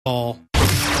And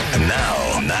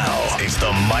now it's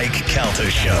the Mike Calta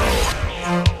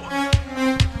Show.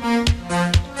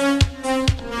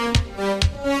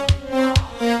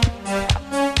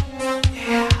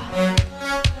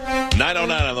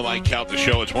 9:09 on the Mike Calta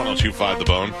Show. It's 102.5 The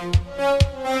Bone.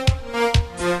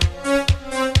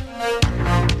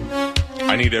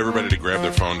 I need everybody to grab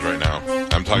their phones right now.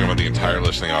 I'm talking about the entire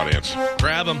listening audience.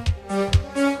 Grab them.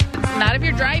 Not if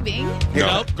you're driving.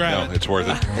 Nope, grab it. It's worth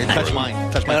it. Touch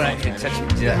mine. Touch mine. Touch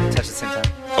at the same time.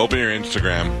 Open your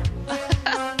Instagram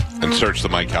and search the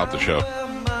Mike Calta Show.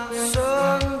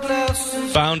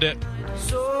 Found it.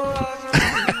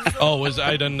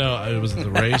 I don't know. It was the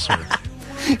race or...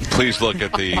 Please look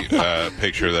at the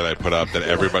picture that I put up that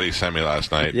everybody sent me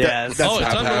last night. Yes. It's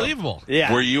unbelievable.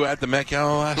 Yeah. Were you at the Met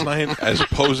Gala last night as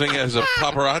posing as a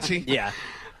paparazzi? Yeah.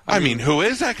 I mean, who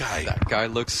is that guy? That guy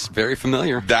looks very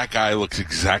familiar. That guy looks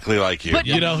exactly like you. But-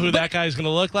 You know who that guy's going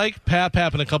to look like? Pap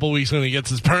in a couple weeks when he gets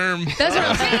his perm. That's what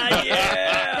I'm saying.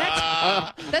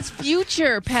 Yeah. That's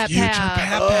future Pap.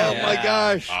 Oh, my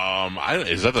gosh.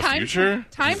 Is that the future?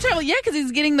 Time travel, yeah, because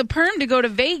he's getting the perm to go to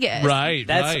Vegas. Right,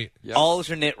 That's right.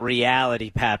 alternate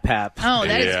reality, Pap. Oh,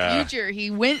 that is Yeah. future.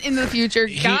 He went into the future,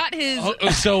 got his...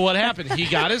 So what happened? He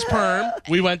got his perm.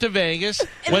 We went to Vegas,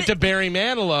 went to Barry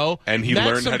Manilow. And he met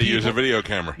learned some how to use a people- video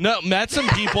camera. No, met some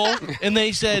people, and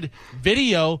they said,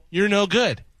 video, you're no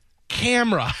good.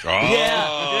 Camera. Oh.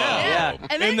 Yeah.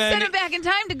 And then And then- sent him back in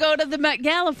time to go to the Met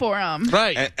Gala for him.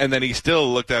 Right. And then he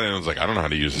still looked at it and was like, I don't know how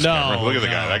to use this No, camera. Look at the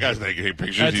no. guy. That guy's taking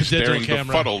pictures. That's He's a digital staring camera.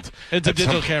 befuddled. It's a at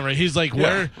digital some- camera. He's like,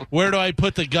 Yeah. where do I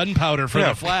put the gunpowder for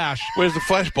the flash? Where's the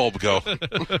flash bulb go?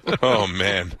 Oh,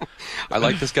 man. I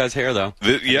like this guy's hair, though.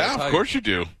 Yeah, of course you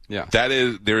do. Yeah.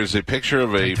 There is a picture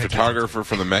of a photographer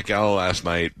from the Met Gala last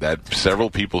night that several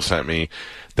people sent me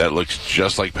that looks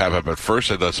just like Pap. At first,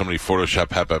 I thought somebody photoshopped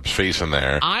Pap's face in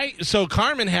there. So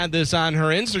Carmen had this on her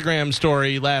Instagram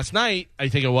story last night, I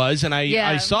think it was, and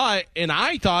I saw it, and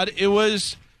I thought it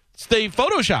was they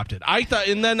photoshopped it. I thought,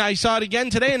 and then I saw it again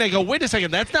today, and I go, wait a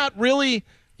second, that's not really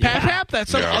Pap.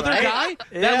 That's some other guy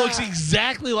that looks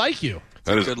exactly like you.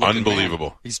 That is Good-looking unbelievable.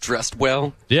 man. He's dressed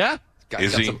well. Yeah. Guy's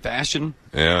Is got he? some fashion.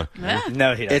 Yeah.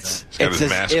 No, he doesn't. It's He's got his as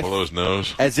mask if, below his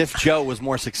nose. as if Joe was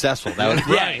more successful. That was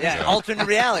Right. Yeah. Alternate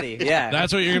reality. Yeah.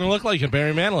 That's what you're going to look like at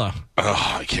Barry Manilow.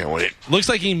 Oh, I can't wait. Looks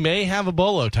like he may have a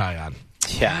bolo tie on.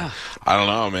 Yeah. I don't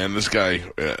know, man. This guy's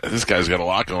got a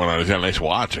lot going on. He's got a nice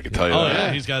watch, I can tell you Oh, that.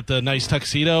 yeah. He's got the nice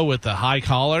tuxedo with the high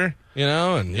collar,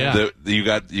 and yeah. You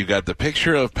got the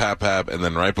picture of Pap, and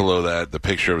then right below that, the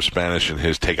picture of Spanish and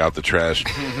his take out the trash,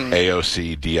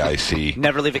 AOC, DIC.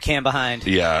 Never leave a can behind.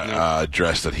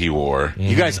 Dress that he wore.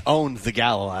 You guys owned the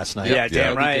gala last night. Yeah,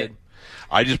 damn we right.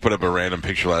 I just put up a random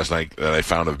picture last night that I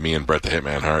found of me and Bret the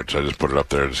Hitman Hart, so I just put it up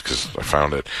there just because I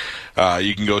found it.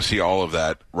 You can go see all of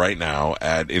that right now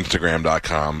at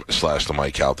Instagram.com/The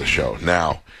Mike Calta Show.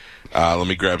 Now, let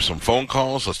me grab some phone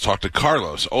calls. Let's talk to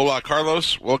Carlos. Hola,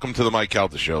 Carlos. Welcome to The Mike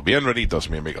Calta Show. Bienvenidos,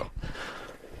 mi amigo.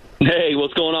 Hey,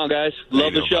 what's going on, guys? How you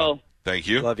Love the doing, show. bud? Thank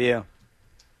you. Love you.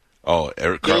 Oh,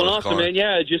 Eric Doing Carlos awesome, calling. man.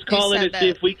 Yeah, just calling said to see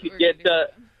that if we could get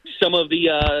some of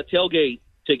the tailgate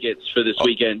tickets for this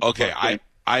weekend. Okay,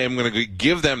 I am going to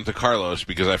give them to Carlos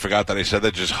because I forgot that I said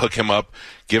that. Just hook him up,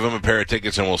 give him a pair of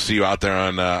tickets, and we'll see you out there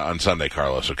on Sunday,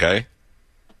 Carlos, okay?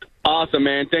 Awesome,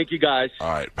 man. Thank you, guys. All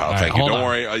right, pal. All right, Thank you. hold Don't on.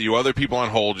 worry. You other people on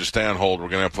hold, just stay on hold. We're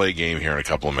going to play a game here in a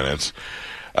couple of minutes.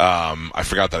 I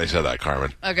forgot that I said that,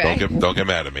 Carmen. Okay. Don't get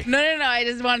mad at me. No. I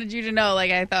just wanted you to know,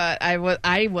 I thought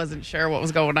I wasn't sure what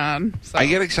was going on. So. I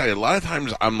get excited. A lot of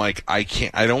times I'm like, I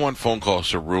don't want phone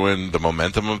calls to ruin the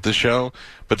momentum of the show,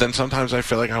 but then sometimes I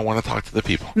feel like I want to talk to the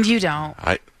people. You don't.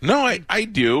 I do. No,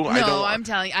 I don't. I'm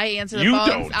telling you. I answer the You phones.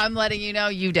 don't. I'm letting you know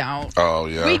you don't. Oh,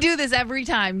 yeah. We do this every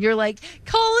time. You're like,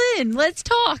 call in, let's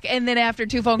talk. And then after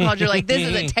 2 phone calls, you're like, this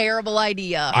is a terrible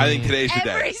idea. I think today's the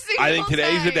Every day. single I think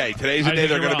today's the day. time. Today's the I day think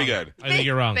they're you're going to be wrong. good. I think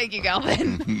you're wrong. Thank you,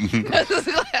 Calvin. Let's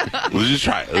just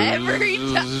try it.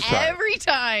 every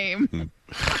time.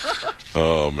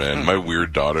 Oh, man. My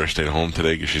weird daughter stayed home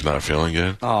today because she's not feeling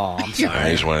good. Oh, I'm I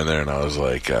sorry. just went in there and I was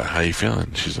like, how you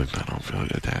feeling? She's like, I don't feel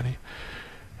good, Daddy.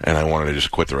 And I wanted to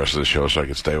just quit the rest of the show so I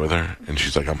could stay with her. And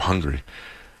she's like, I'm hungry.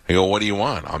 I go, what do you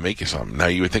want? I'll make you something. Now,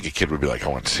 you would think a kid would be like, I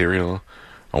want cereal.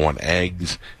 I want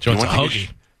eggs. She wants a wanna hoagie.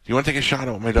 do you want to take a shot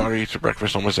at what my daughter eats for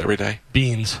breakfast almost every day?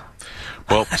 Beans.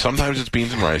 Well, sometimes it's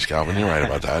beans and rice, Calvin. You're right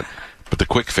about that. But the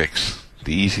quick fix,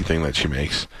 the easy thing that she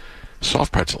makes,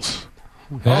 soft pretzels.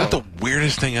 Isn't that the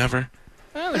weirdest thing ever?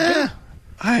 Kind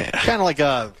of like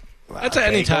a That's an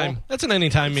anytime. That's an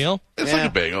anytime meal. It's Yeah. like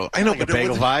a bagel. I know, Like a but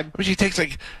bagel vibe? I mean, she takes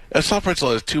a soft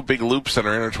pretzel has 2 big loops that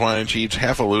are intertwined. She eats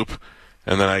half a loop,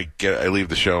 And then I leave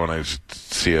the show and I just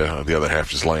see the other half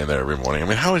just laying there every morning. I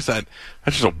mean, how is that?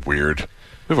 That's just a weird.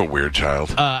 We have a weird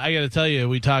child. I got to tell you,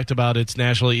 we talked about it's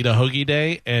National Eat a Hoagie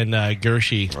Day, and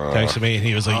Gershie texted me, and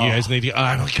he was like, "You guys need to."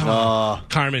 I'm like, "Come on!"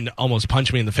 Carmen almost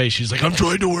punched me in the face. She's like, "I'm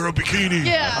trying to wear a bikini."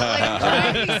 Yeah, I'm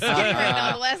trying to be skinny right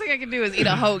now. The last thing I can do is eat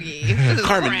a hoagie. This is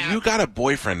Carmen, crap. you got a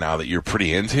boyfriend now that you're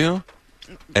pretty into,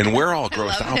 and we're all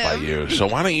grossed out by you. So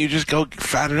why don't you just go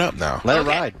fat it up now? Let it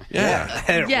ride.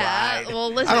 Yeah. Yeah,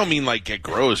 well, listen. I don't mean like get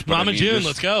gross, but Mama I mean, June, just-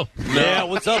 let's go. Yeah,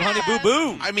 what's up, honey boo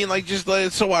boo? I mean, like, just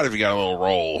so what if you got a little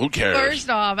roll? Who cares? First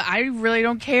off, I really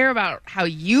don't care about how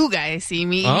you guys see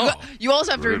me. Oh. You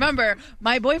also have to remember,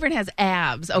 my boyfriend has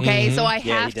abs, okay? So I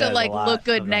Yeah, have he to, does a like, lot look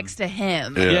good of them. next to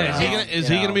him. Yeah. Is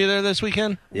he gonna be there this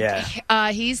weekend? Yeah.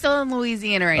 He's still in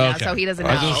Louisiana right now, Okay. so he doesn't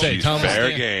I was know. gonna say, She's tell him to fair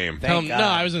stand- game. Tell him, Thank no,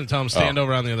 God. I was going to tell him stand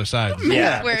over on the other side.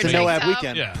 Yeah. Wear It's a tank no-ab top.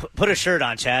 weekend. Yeah. Put a shirt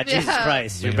on, Chad. Jesus Yeah.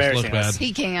 Christ. You're Make us look embarrassing us. bad.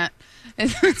 He can't.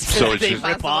 So it's just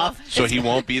rip off? So he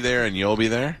won't be there, and you'll be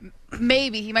there.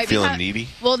 Maybe he might Feeling be needy?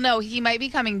 Well, no, he might be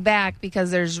coming back because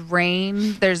there's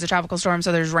rain. There's a tropical storm,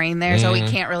 so there's rain there. So he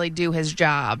can't really do his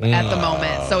job at the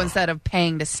moment. So instead of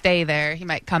paying to stay there, he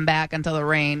might come back until the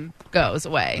rain goes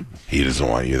away. He doesn't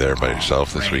want you there by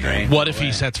yourself this weekend. What if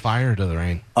he sets fire to the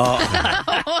rain? Wouldn't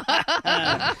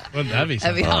that be That'd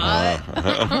something? be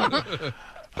hot.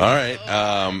 All right.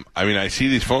 I mean, I see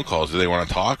these phone calls. Do they want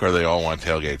to talk, or they all want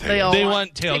tailgate tickets? They all They want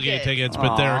want tailgate tickets. tickets,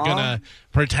 but they're gonna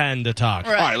pretend to talk.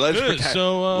 Right. All right, let's Good, pretend.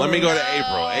 so, Let me go to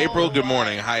April. April, good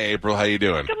morning. Hi, April. How you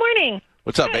doing? Good morning.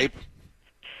 What's up, Ape?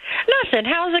 Nothing.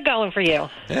 How's it going for you?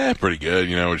 Yeah, pretty good.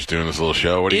 You know, we're just doing this little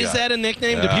show. What do you Is got? that a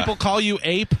nickname? Do Yeah. people call you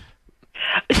Ape?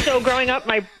 So growing up,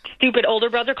 my stupid older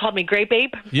brother called me Grape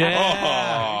Ape. Yeah,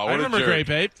 Oh, what I a remember jerk. Grape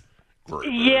Ape.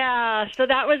 Yeah, so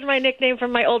that was my nickname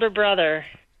from my older brother.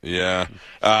 Yeah.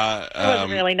 It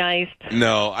wasn't really nice.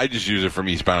 No, I just use it from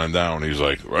Eastbound and Down. He's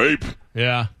like, rape.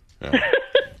 Yeah.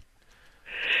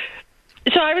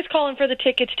 So I was calling for the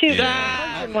tickets too. Yeah. My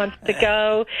husband wants to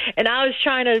go, and I was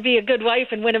trying to be a good wife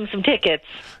and win him some tickets.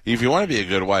 If you want to be a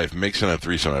good wife, mix in a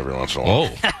threesome every once in a while.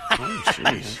 Oh.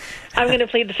 Jeez. I'm going to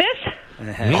plead the fifth.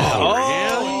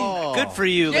 Oh, good for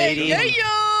you, lady. Yeah,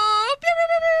 yeah.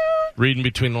 Reading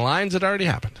between the lines, it already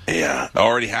happened. Yeah.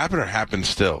 Already happened or happened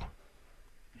still?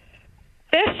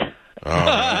 Fifth? Oh,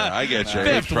 yeah, I get you.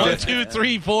 Fifth. Probably- 1, 2,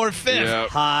 3, 4, fifth. Yeah.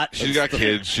 Hot. She's got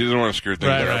kids. She doesn't want to screw things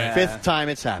Right, up. right. Fifth time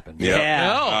it's happened. Yeah.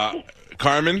 Yeah.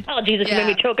 Carmen? Oh, Jesus, you Yeah.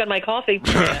 made me choke on my coffee.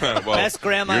 Well, Best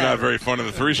grandma You're not ever. very fond of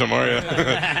the threesome, are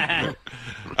you?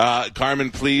 Carmen,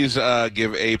 please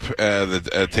give Ape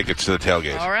the tickets to the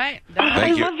tailgate. All right. I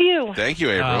Thank you. love you. Thank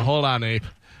you, April. Hold on, Ape.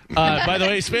 By the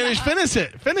way, Spanish, finish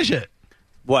it. Finish it.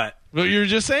 What? What you were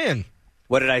just saying.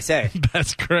 What did I say?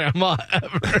 Best grandma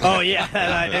ever. Oh, yeah,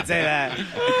 I did say that.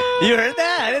 You heard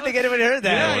that? I didn't think anybody heard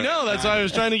that. Yeah, I know. That's why I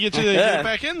was trying to get you to get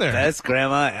back in there. Best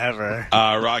grandma ever.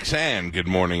 Roxanne, good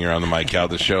morning. You're on the Mike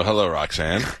Calta show. Hello,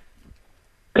 Roxanne.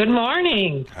 Good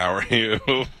morning. How are you?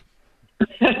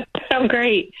 I'm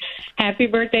great. Happy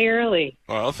birthday early.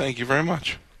 Well, thank you very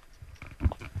much.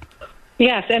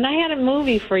 Yes, and I had a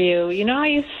movie for you. You know how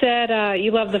you said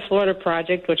you love the Florida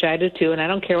Project, which I do too, and I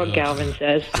don't care what Galvin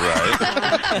says. Right.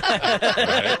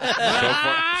 Right.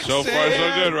 So far,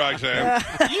 so good, Roxanne.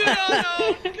 You don't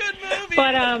know. Good movie.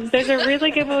 But there's a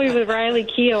really good movie with Riley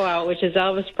Keough out, which is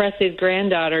Elvis Presley's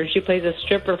granddaughter. She plays a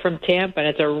stripper from Tampa, and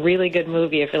it's a really good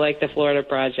movie if you like the Florida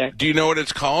Project. Do you know what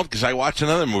it's called? Because I watched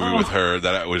another movie with her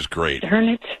that was great. Darn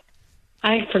it.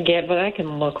 I forget, but I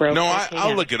can look real No, quick.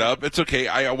 I'll look it up. It's okay.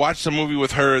 I watched a movie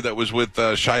with her that was with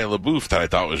Shia LaBeouf that I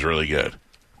thought was really good.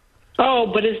 Oh,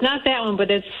 but it's not that one,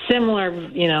 but it's similar,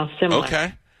 similar.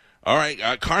 Okay. All right,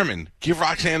 Carmen, give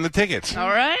Roxanne the tickets. All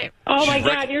right. Oh, my She's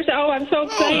rec- God. I'm so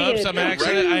excited. Oops,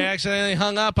 I accidentally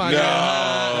hung up on you. No. No,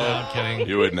 I'm kidding.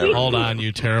 You would never. Hold on,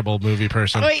 you terrible movie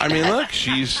person. Wait. I mean, look,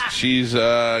 she's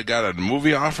got a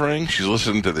movie offering. She's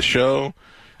listening to the show.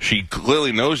 She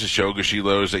clearly knows the show because she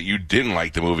knows that you didn't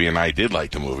like the movie and I did like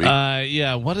the movie.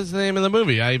 Yeah, what is the name of the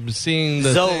movie? I'm seeing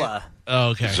the Zola. Oh,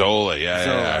 okay. Zola,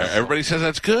 yeah. Everybody says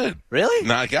that's good. Really?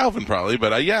 Not Galvin, probably,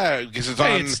 but yeah, because it's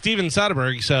Hey, on. it's Steven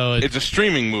Soderbergh, so It's a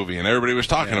streaming movie, and everybody was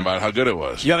talking about how good it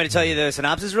was. You want me to tell you the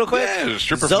synopsis real quick? Yeah, the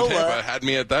stripper from Zola, Tampa had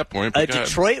me at that point. a but go ahead.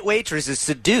 Detroit waitress is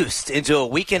seduced into a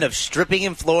weekend of stripping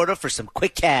in Florida for some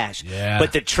quick cash. Yeah.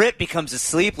 But the trip becomes a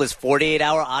sleepless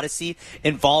 48-hour odyssey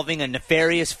involving a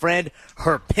nefarious friend,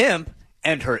 her pimp,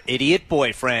 and her idiot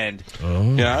boyfriend.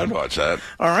 Yeah, I'd watch that.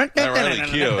 All right. That Riley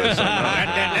Keough is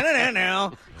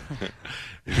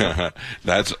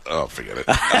That's forget it.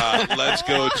 Let's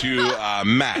go to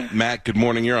Matt. Matt, good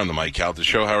morning. You're on the Mike Calta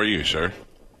show. How are you, sir?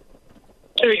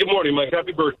 Hey, good morning, Mike.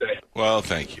 Happy birthday. Well,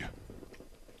 thank you.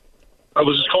 I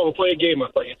was just calling to play a game. I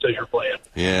thought you said you're playing.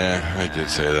 Yeah, I did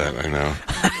say that. I know.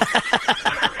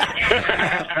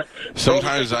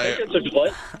 Sometimes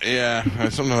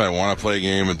sometimes I want to play a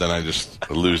game, but then I just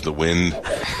lose the wind,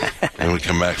 and we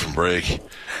come back from break.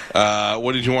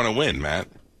 What did you want to win, Matt?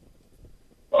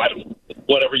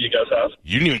 Whatever you guys have.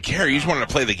 You didn't even care. You just wanted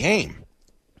to play the game.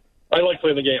 I like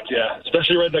playing the games, yeah,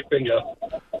 especially Redneck Bingo.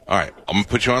 All right, I'm going to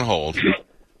put you on hold.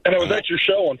 And I was at your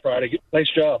show on Friday. Nice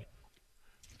job.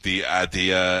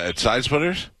 At Side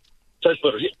Splitters? Side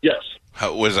Splitters, yes.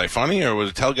 Was I funny, or was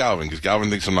it tell Galvin? Because Galvin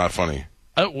thinks I'm not funny.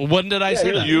 When did I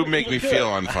say that? You make me feel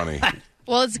unfunny.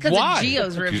 Well, it's because of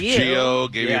Gio's review.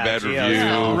 Gio gave you a bad review.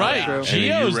 Right.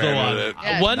 Gio's the one.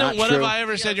 Yeah, when have I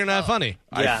ever said you're not funny?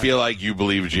 I feel like you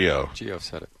believe Gio. Gio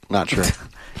said it. Not true.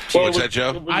 What's that,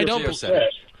 Joe? I don't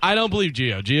believe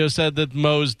Gio. Gio said that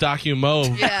Mo's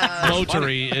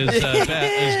docu-motery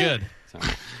is good.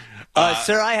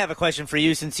 Sir, I have a question for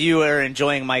you since you are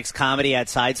enjoying Mike's comedy at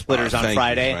Side Splitters on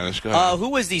Friday. Who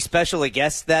was the special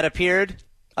guest that appered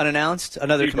unannounced?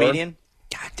 Another comedian?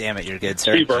 God damn it, you're good,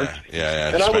 sir. Steve Byrne.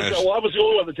 Yeah. And I was the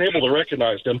only one at the table that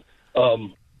recognized him.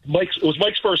 It was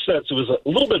Mike's first set, so he was a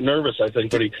little bit nervous, I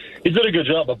think, but he did a good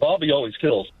job. But Bobby always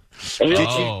kills.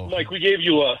 Mike, we gave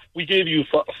you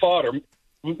fodder.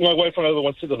 My wife and I were the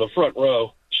ones sitting in the front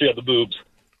row. She had the boobs.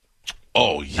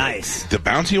 Oh, yeah. Nice. The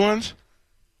bouncy ones?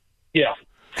 Yeah.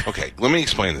 Okay, let me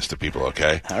explain this to people,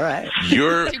 okay? All right.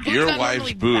 Your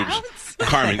wife's boobs,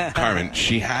 Carmen,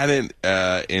 she had it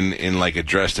in like a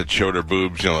dress that showed her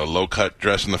boobs, a low-cut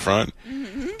dress in the front,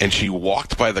 and she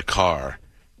walked by the car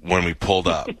when we pulled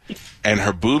up, and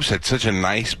her boobs had such a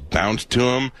nice bounce to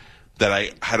them that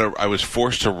I was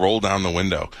forced to roll down the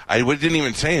window. I didn't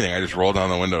even say anything. I just rolled down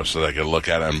the window so that I could look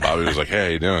at it, and Bobby was like, "Hey, how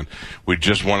you doing?" We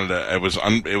just wanted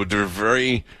to. They're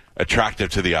very attractive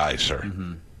to the eye, sir.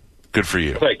 Mm-hmm. Good for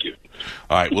you. Thank you.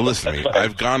 All right, well, listen to me.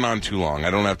 I've gone on too long. I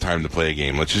don't have time to play a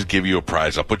game. Let's just give you a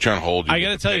prize. I'll put you on hold. I got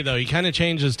to tell you, though, he kind of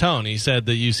changed his tone. He said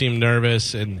that you seemed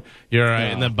nervous and you're all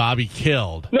right, and then Bobby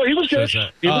killed. No, he was good.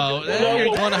 You're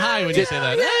going high when you say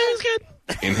that. Yeah, he was good.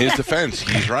 In his defense,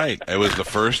 he's right. It was the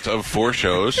first of 4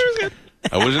 shows.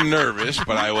 I wasn't nervous,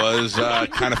 but I was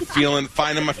kind of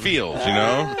finding my feels,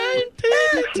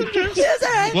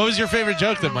 What was your favorite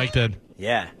joke that Mike did?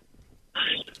 Yeah.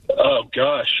 Oh,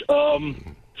 gosh.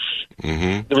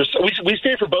 We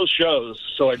stayed for both shows,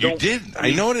 so I don't... You did?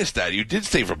 I noticed that. You did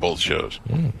stay for both shows.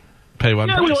 Pay one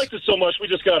price. We liked it so much, we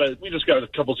just got a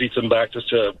couple seats in the back just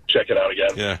to check it out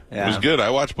again. Yeah. It was good. I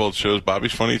watched both shows.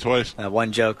 Bobby's funny twice.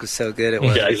 One joke was so good it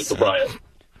was. Yeah, he's the Brian.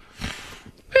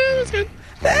 It was good.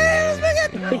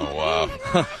 Oh, wow.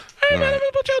 Right.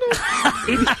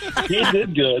 He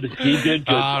did good.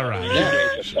 All right.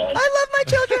 I love my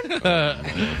children.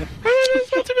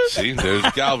 See, there's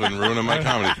Galvin ruining my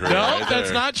comedy career. No, right that's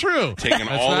there. not true. Taking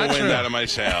all the wind out of my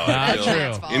sail. I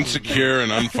feel insecure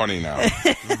and unfunny now.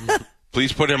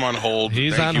 Please put him on hold.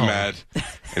 He's Thank on you, hold. Matt,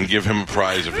 and give him a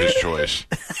prize of his choice.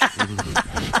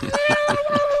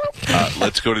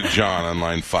 Let's go to John on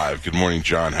line 5. Good morning,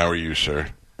 John. How are you, sir?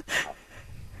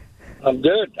 I'm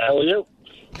good. How are you?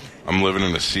 I'm living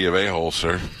in a sea of a-hole,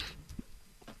 sir.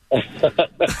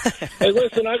 Hey,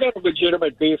 listen, I got a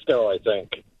legitimate beef, though, I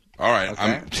think. All right.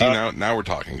 Okay. Now we're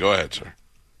talking. Go ahead, sir.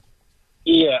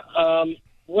 Yeah.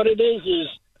 What it is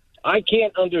I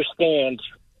can't understand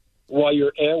why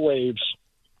your airwaves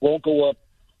won't go up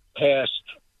past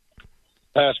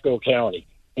Pasco County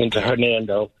into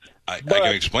Hernando. I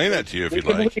can explain that to you if you'd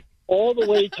like. All the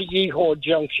way to Yeehaw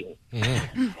Junction.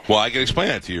 Mm-hmm. Well, I can explain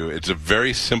that to you. It's a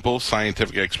very simple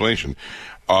scientific explanation.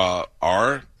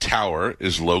 Our tower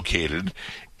is located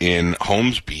in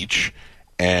Holmes Beach,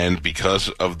 and because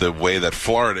of the way that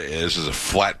Florida is a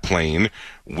flat plain,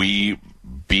 we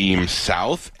beam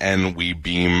south and we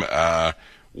beam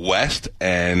west,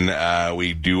 and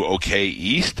we do okay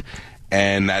east.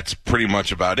 And that's pretty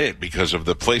much about it because of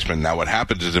the placement. Now, what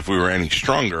happens is if we were any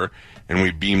stronger and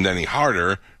we beamed any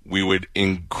harder, we would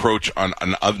encroach on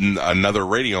another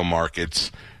radio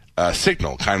market's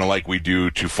signal, kind of like we do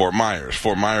to Fort Myers.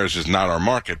 Fort Myers is not our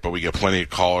market, but we get plenty of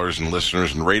callers and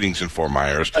listeners and ratings in Fort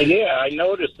Myers. Yeah, I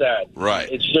noticed that.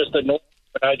 Right. It's just the north.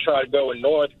 I try going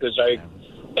north because I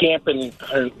camp in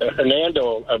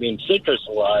Citrus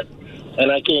a lot. And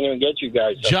I can't even get you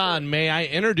guys. John, may I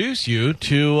introduce you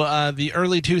to the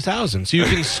early 2000s? You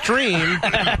can stream.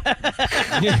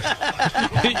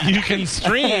 You can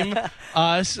stream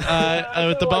us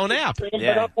with the Bone app.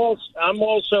 Yeah. But I'm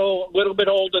also a little bit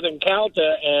older than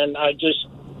Calta, and I just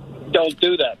don't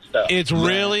do that stuff. It's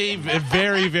really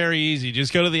very, very easy.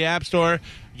 Just go to the App Store,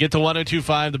 You get the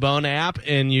 102.5 The Bone app,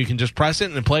 and you can just press it,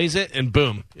 and it plays it, and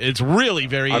boom. It's really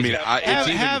very easy.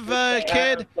 Have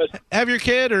your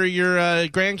kid or your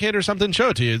grandkid or something show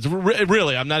it to you. It's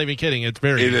really, I'm not even kidding. It's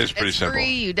very easy. It is pretty simple. It's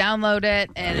free. You download it,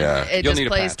 and it just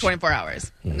plays 24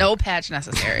 hours. No patch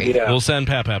necessary. Yeah. We'll send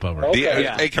Pap over. Okay.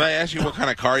 Hey, can I ask you what kind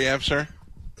of car you have, sir?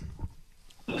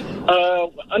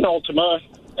 An Altima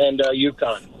and a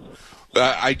Yukon.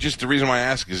 The reason why I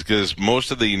ask is because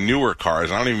most of the newer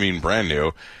cars, I don't even mean brand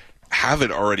new, have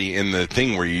it already in the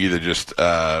thing where you either just,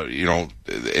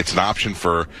 it's an option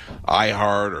for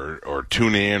iHeart or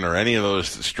TuneIn or any of those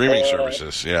streaming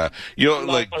services. Yeah.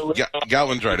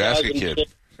 Galvin's right. Ask a kid.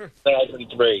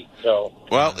 2003. So.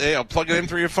 Well, I'll plug it in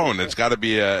through your phone. It's got to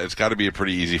be a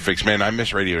pretty easy fix, man. I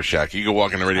miss Radio Shack. You can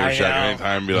walk into Radio Shack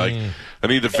anytime and be like, I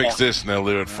need to fix this, and they'll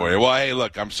do it for you. Well, hey,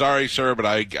 look, I'm sorry, sir, but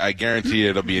I guarantee you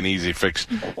it'll be an easy fix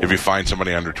if you find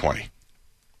somebody under 20.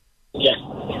 Yeah.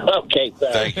 Okay.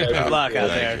 Thank you. Good luck out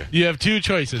there. You have two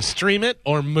choices: stream it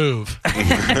or move.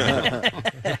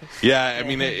 Yeah, I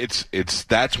mean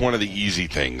that's one of the easy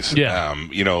things. Yeah.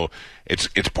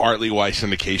 It's partly why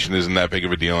syndication isn't that big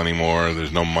of a deal anymore.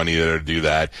 There's no money there to do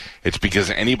that. It's because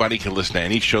anybody can listen to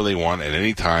any show they want at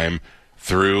any time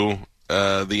through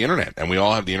the internet, and we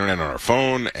all have the internet on our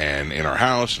phone and in our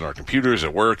house and our computers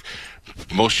at work.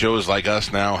 Most shows like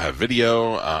us now have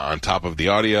video on top of the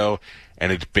audio,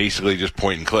 and it's basically just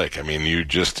point and click. I mean,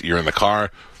 you're in the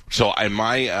car. So in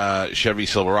my Chevy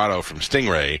Silverado from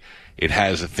Stingray, it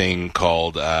has a thing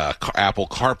called Apple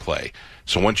CarPlay.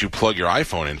 So once you plug your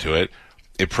iPhone into it,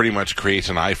 it pretty much creates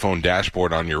an iPhone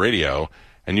dashboard on your radio,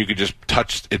 and you could just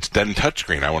it's then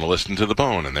touchscreen. I want to listen to The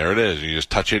Bone, and there it is. You just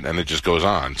touch it, and it just goes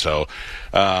on. So,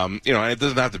 and it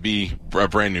doesn't have to be a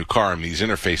brand new car. I mean, these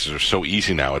interfaces are so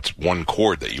easy now. It's one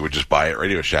cord that you would just buy at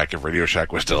Radio Shack if Radio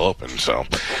Shack was still open. So,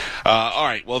 all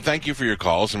right. Well, thank you for your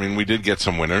calls. I mean, we did get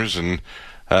some winners, and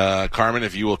Carmen,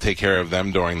 if you will take care of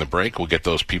them during the break, we'll get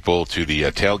those people to the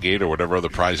tailgate or whatever other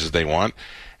prizes they want.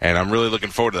 And I'm really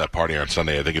looking forward to that party on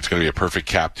Sunday. I think it's going to be a perfect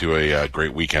cap to a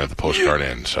great weekend at the Postcard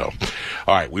Inn. So,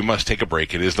 all right, we must take a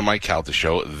break. It is the Mike Calta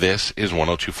Show. This is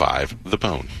 102.5 The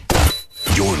Bone.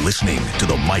 You're listening to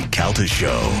the Mike Calta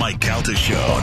Show. Mike Calta Show.